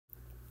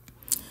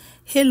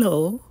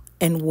Hello,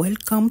 and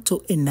welcome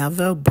to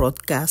another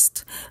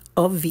broadcast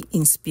of the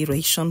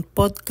Inspiration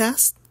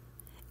Podcast,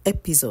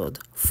 Episode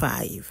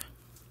 5.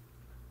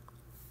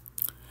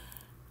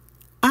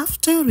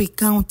 After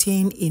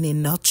recounting in a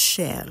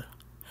nutshell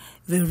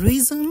the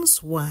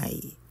reasons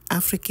why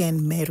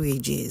African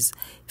marriages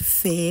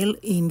fail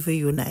in the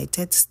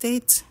United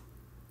States,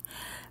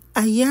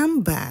 I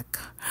am back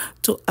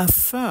to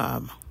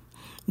affirm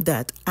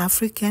that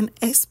African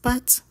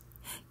expats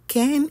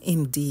can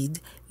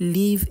indeed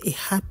live a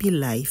happy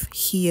life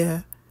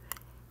here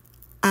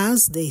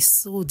as they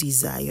so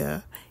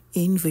desire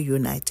in the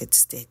United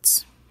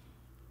States.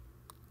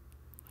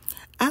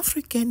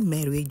 African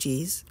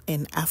marriages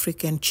and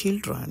African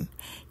children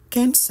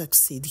can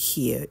succeed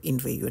here in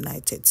the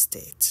United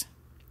States.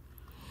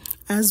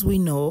 As we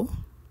know,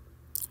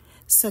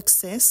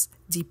 success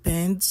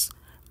depends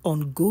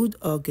on good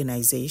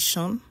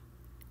organization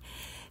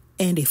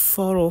and a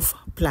thorough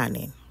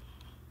planning.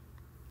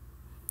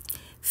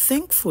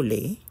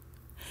 Thankfully,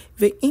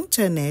 the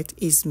internet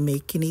is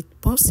making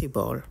it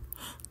possible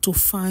to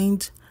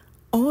find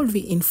all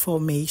the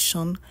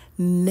information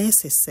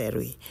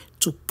necessary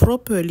to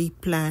properly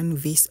plan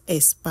this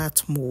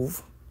expat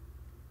move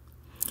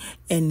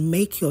and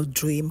make your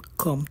dream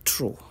come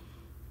true.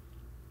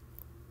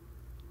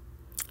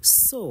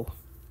 So,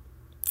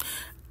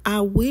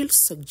 I will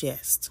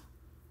suggest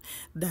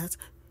that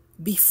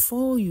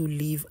before you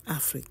leave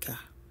Africa,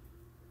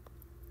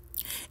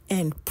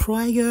 and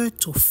prior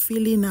to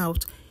filling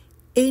out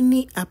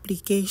any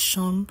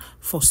application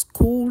for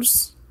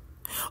schools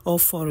or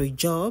for a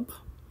job,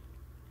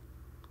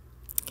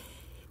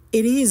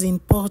 it is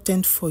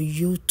important for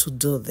you to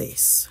do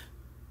this.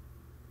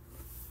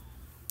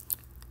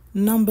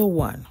 Number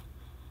 1,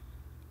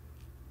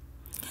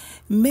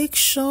 make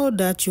sure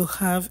that you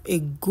have a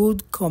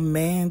good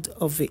command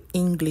of the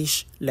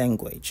English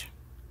language.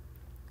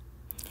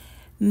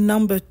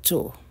 Number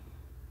 2,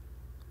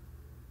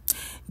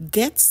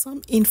 get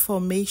some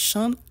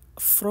information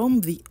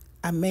from the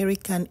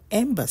American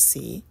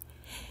Embassy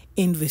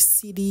in the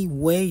city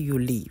where you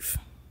live.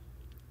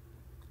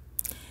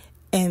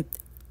 And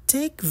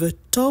take the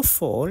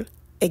TOEFL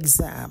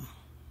exam.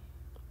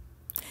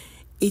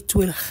 It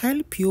will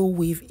help you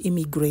with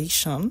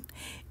immigration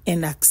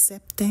and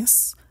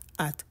acceptance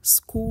at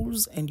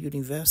schools and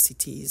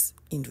universities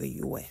in the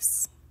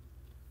US.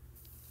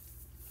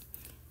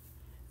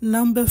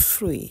 Number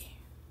 3,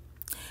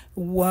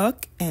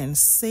 work and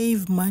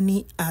save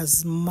money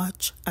as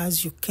much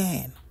as you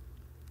can.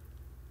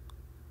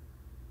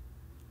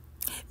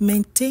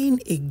 Maintain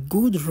a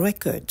good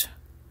record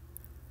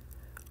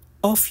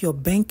of your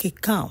bank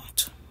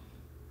account.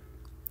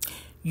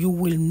 You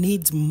will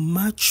need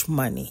much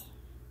money.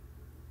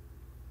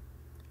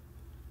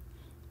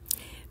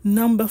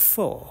 Number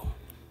 4,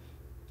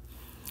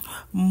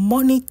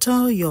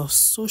 monitor your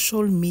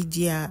social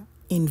media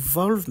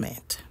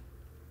involvement.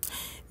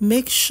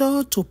 Make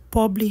sure to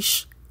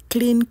publish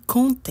clean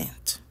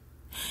content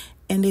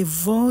and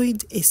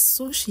avoid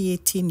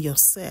associating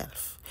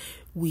yourself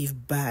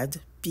with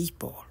bad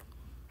people.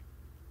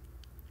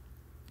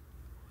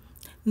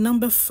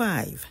 Number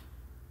 5,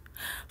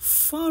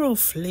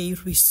 thoroughly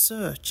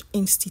research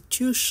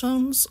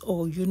institutions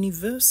or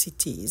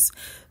universities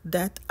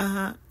that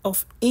are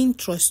of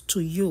interest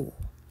to you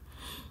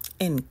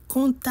and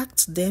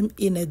contact them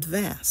in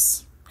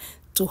advance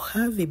to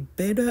have a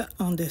better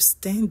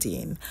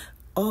understanding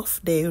of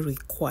their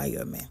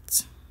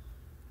requirements.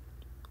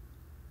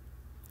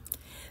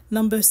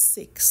 Number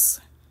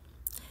 6,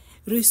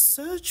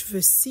 research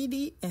the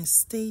city and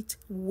state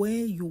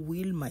where you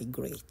will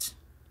migrate.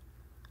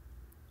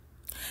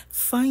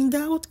 Find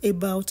out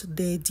about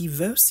their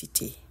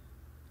diversity,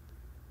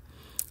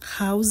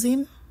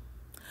 housing,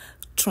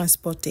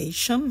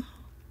 transportation,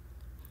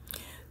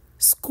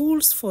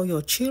 schools for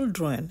your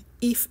children,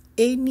 if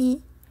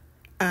any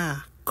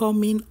are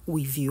coming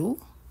with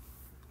you,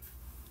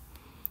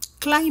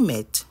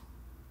 climate,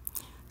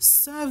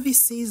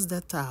 services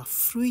that are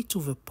free to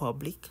the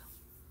public,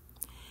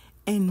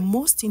 and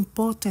most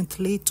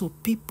importantly to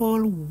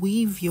people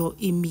with your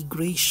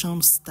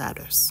immigration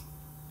status.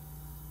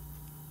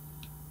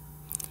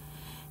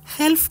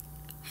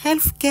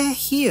 Healthcare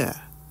here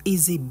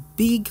is a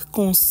big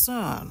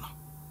concern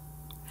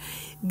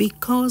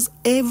because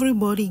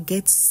everybody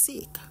gets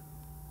sick,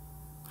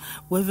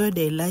 whether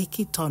they like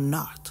it or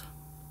not.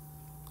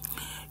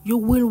 You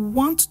will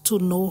want to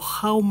know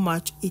how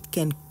much it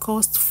can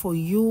cost for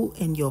you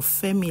and your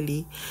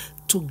family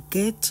to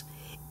get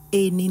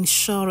an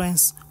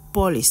insurance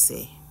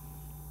policy.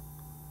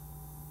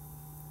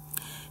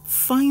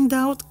 Find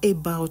out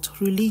about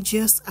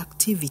religious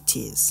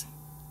activities,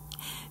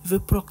 the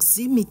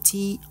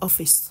proximity of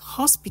a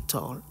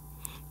hospital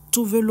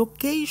to the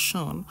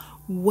location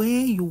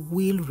where you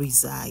will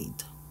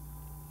reside.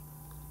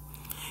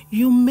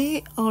 You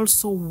may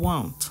also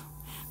want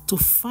to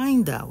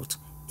find out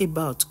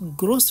about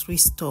grocery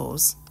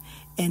stores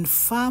and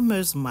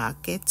farmers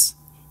markets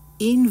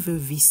in the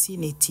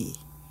vicinity.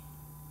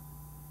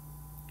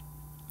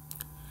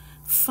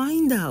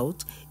 Find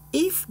out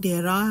if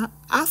there are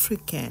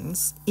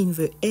Africans in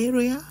the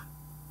area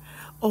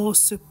or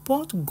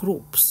support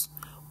groups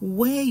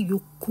where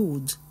you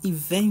could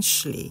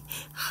eventually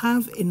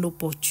have an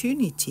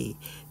opportunity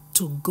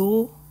to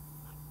go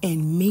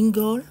and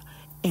mingle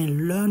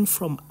and learn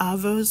from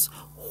others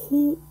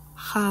who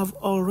have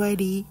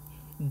already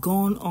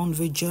gone on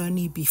the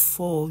journey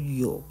before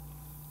you.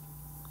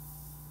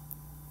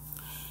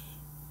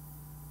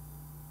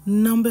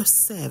 Number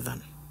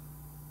 7,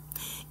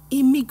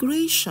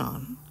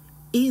 immigration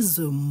is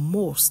the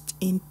most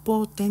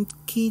important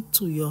key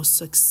to your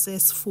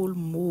successful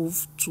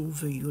move to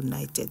the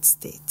United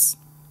States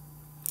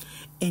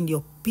and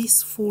your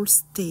peaceful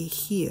stay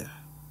here.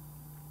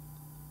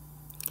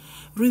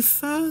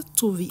 Refer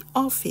to the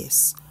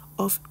Office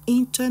of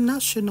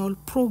International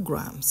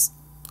Programs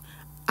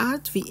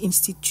at the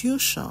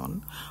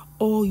institution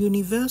or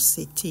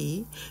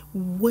university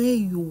where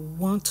you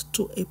want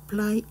to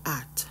apply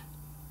at.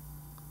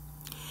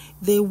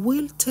 They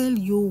will tell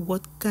you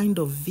what kind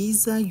of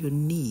visa you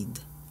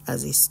need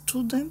as a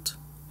student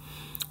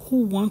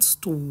who wants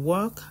to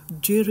work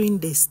during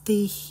the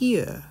stay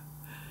here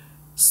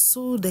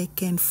so they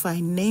can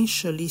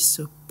financially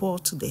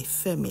support their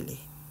family.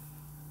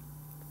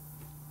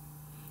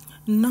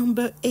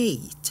 Number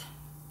 8,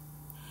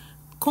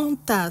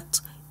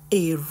 contact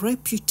a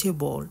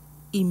reputable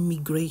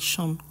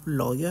immigration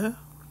lawyer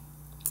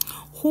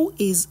who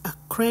is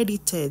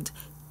accredited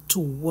to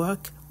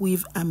work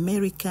with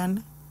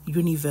American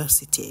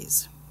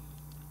universities.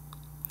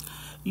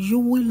 You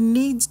will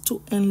need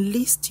to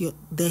enlist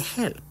their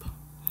help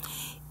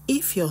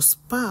if your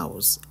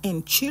spouse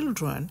and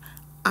children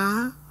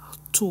are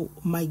to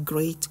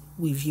migrate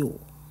with you.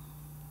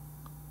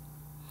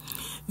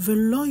 The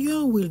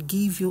lawyer will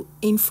give you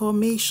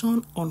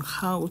information on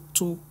how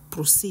to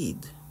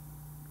proceed.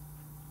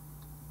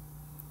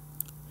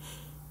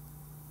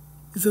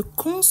 The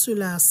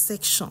consular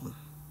section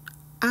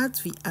at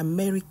the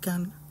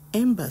American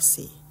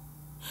Embassy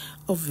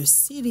of the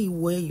city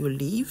where you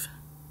live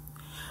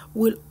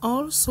will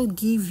also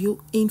give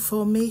you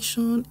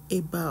information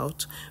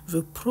about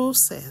the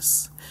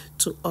process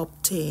to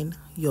obtain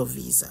your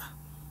visa.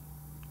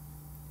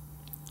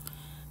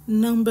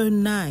 Number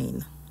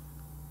 9,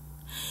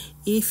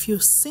 if you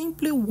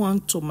simply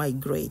want to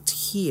migrate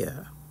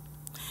here,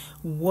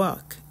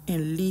 work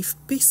and live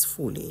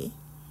peacefully,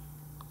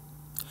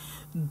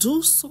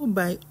 do so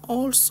by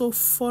also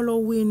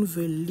following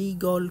the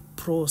legal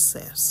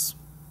process.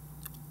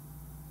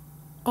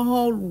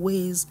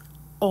 Always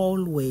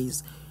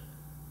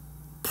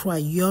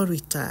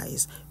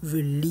prioritize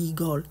the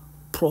legal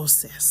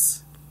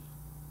process.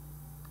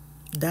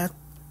 That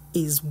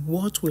is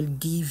what will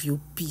give you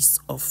peace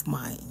of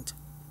mind.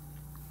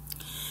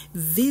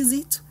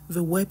 Visit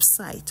the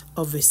website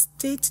of the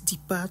State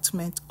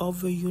Department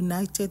of the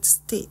United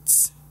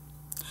States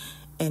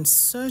and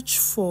search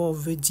for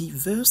the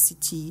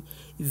Diversity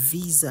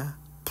Visa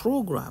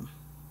Program.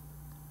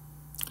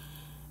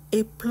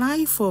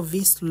 Apply for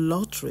this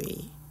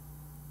lottery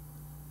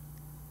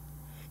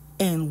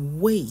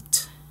and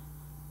wait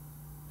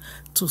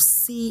to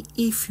see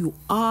if you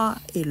are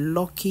a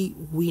lucky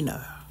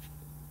winner.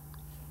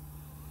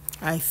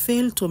 I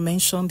failed to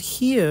mention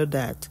here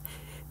that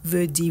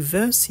the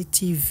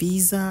diversity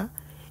visa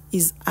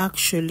is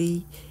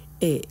actually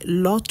a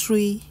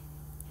lottery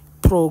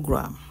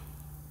program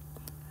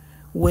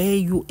where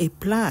you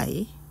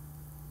apply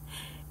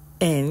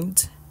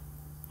and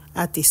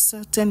at a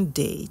certain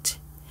date,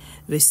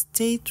 the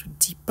State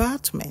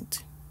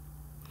Department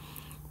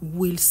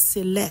will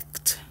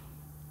select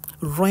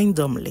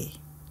randomly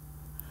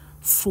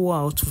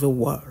throughout the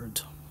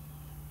world.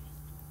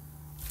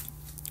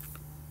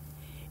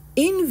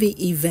 In the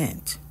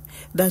event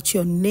that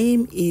your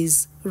name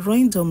is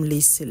randomly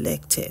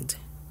selected,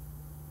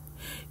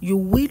 you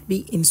will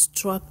be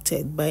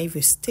instructed by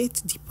the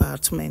State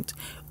Department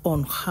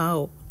on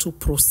how to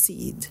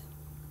proceed.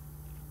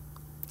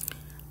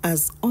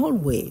 As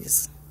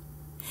always,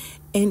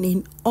 and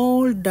in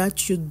all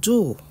that you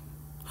do,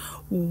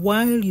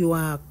 while you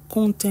are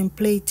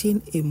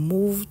contemplating a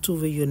move to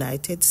the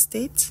United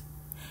States,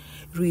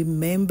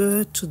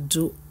 remember to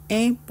do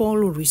ample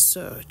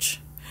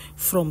research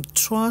from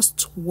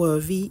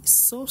trustworthy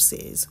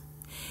sources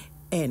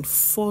and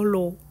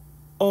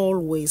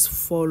always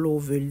follow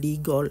the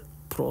legal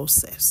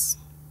process.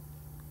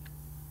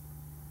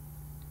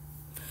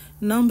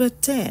 Number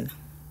 10,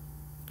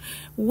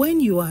 when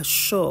you are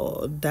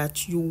sure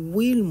that you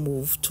will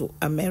move to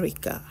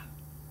America,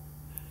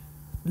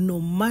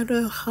 no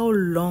matter how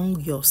long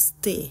your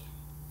stay,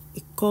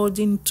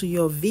 according to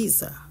your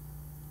visa,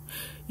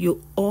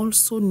 you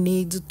also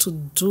need to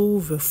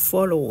do the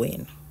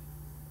following.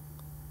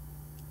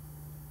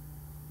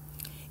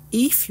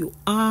 If you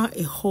are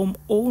a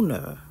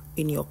homeowner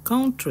in your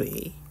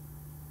country,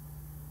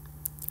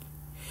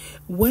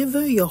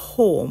 whether your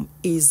home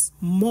is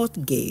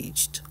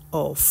mortgaged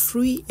or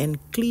free and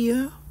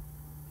clear,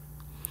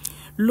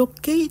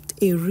 locate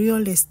a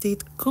real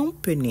estate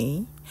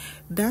company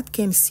that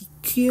can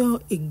secure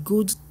a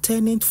good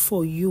tenant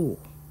for you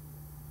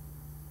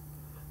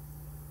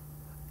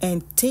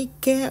and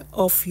take care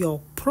of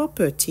your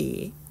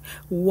property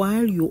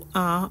while you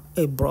are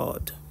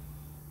abroad.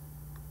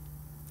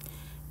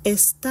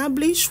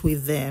 Establish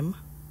with them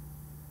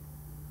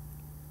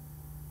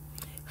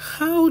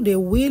how they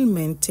will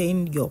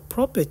maintain your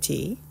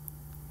property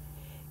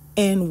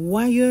and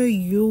wire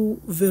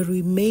you the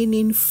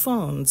remaining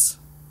funds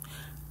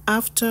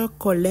after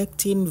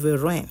collecting the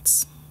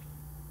rents.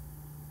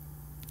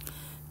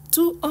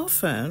 Too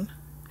often,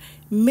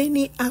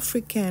 many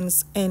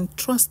Africans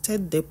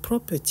entrusted their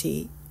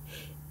property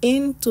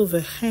into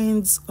the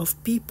hands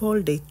of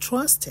people they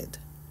trusted,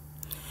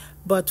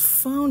 but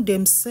found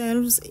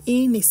themselves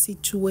in a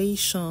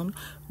situation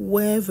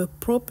where the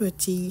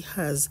property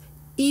has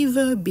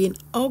either been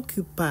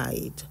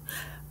occupied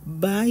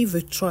by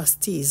the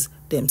trustees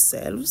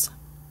themselves,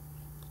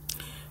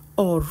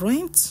 or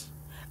rents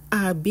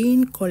are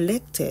being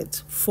collected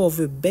for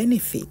the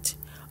benefit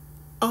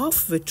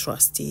of the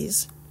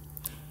trustees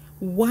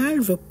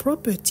while the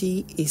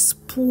property is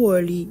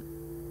poorly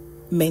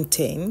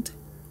maintained,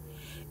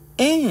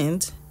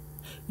 and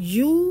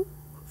you,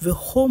 the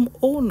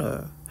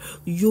homeowner,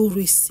 you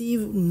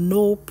receive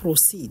no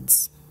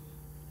proceeds.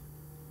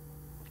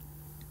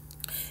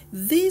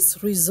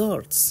 This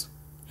results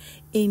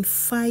in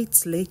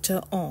fights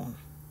later on,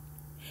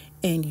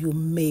 and you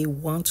may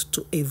want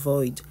to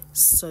avoid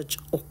such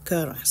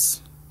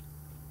occurrence.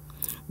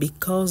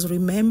 Because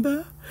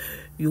remember,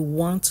 you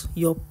want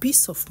your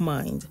peace of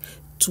mind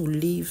to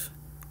live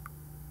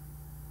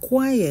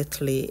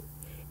quietly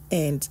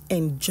and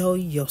enjoy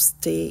your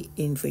stay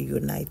in the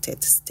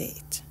United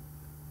States.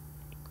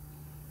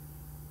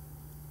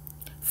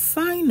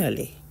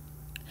 Finally,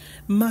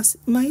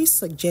 my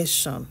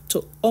suggestion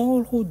to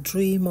all who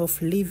dream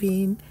of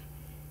living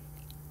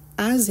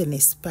as an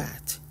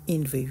expat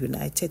in the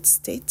United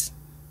States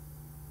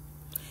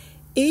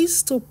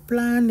is to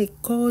plan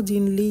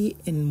accordingly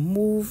and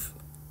move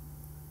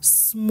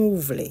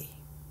smoothly.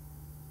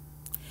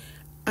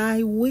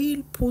 I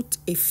will put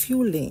a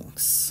few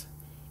links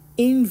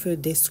in the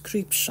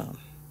description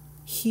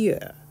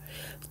here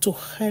to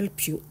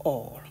help you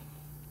all.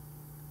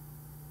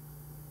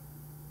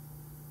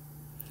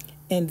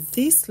 And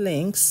these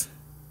links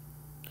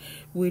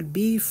will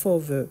be for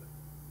the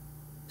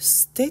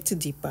State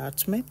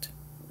Department,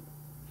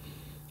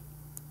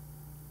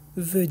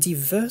 the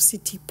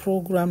Diversity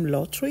Program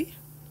Lottery,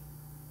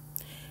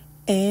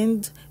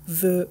 and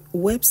the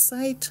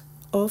website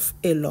of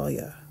a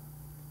lawyer.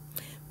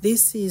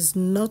 This is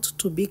not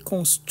to be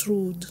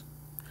construed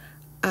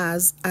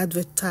as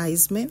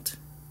advertisement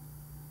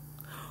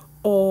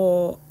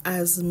or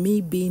as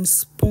me being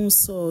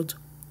sponsored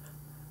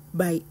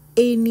by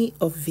any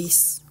of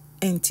these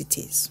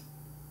entities.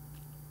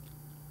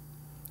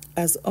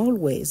 As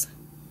always,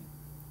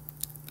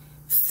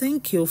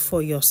 thank you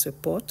for your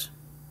support.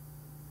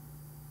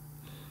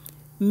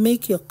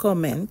 Make your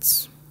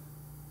comments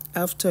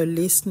after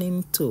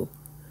listening to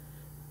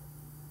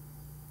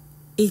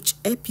each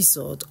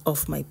episode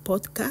of my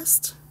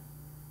podcast,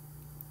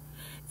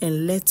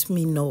 and let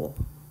me know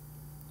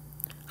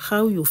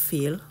how you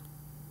feel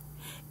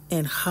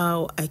and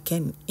how I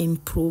can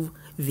improve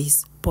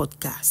this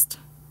podcast.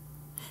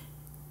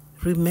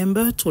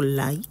 Remember to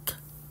like,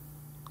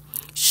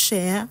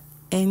 share,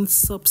 and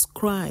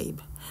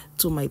subscribe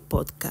to my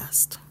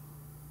podcast.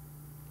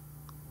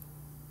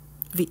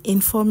 The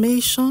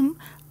information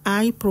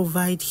I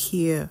provide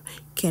here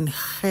can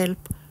help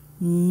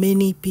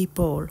many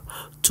people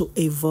to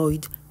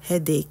avoid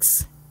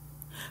headaches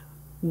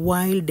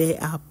while they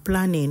are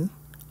planning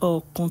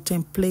or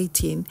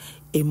contemplating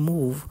a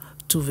move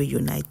to the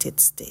United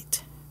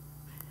States.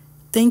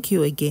 Thank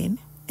you again,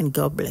 and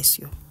God bless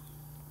you.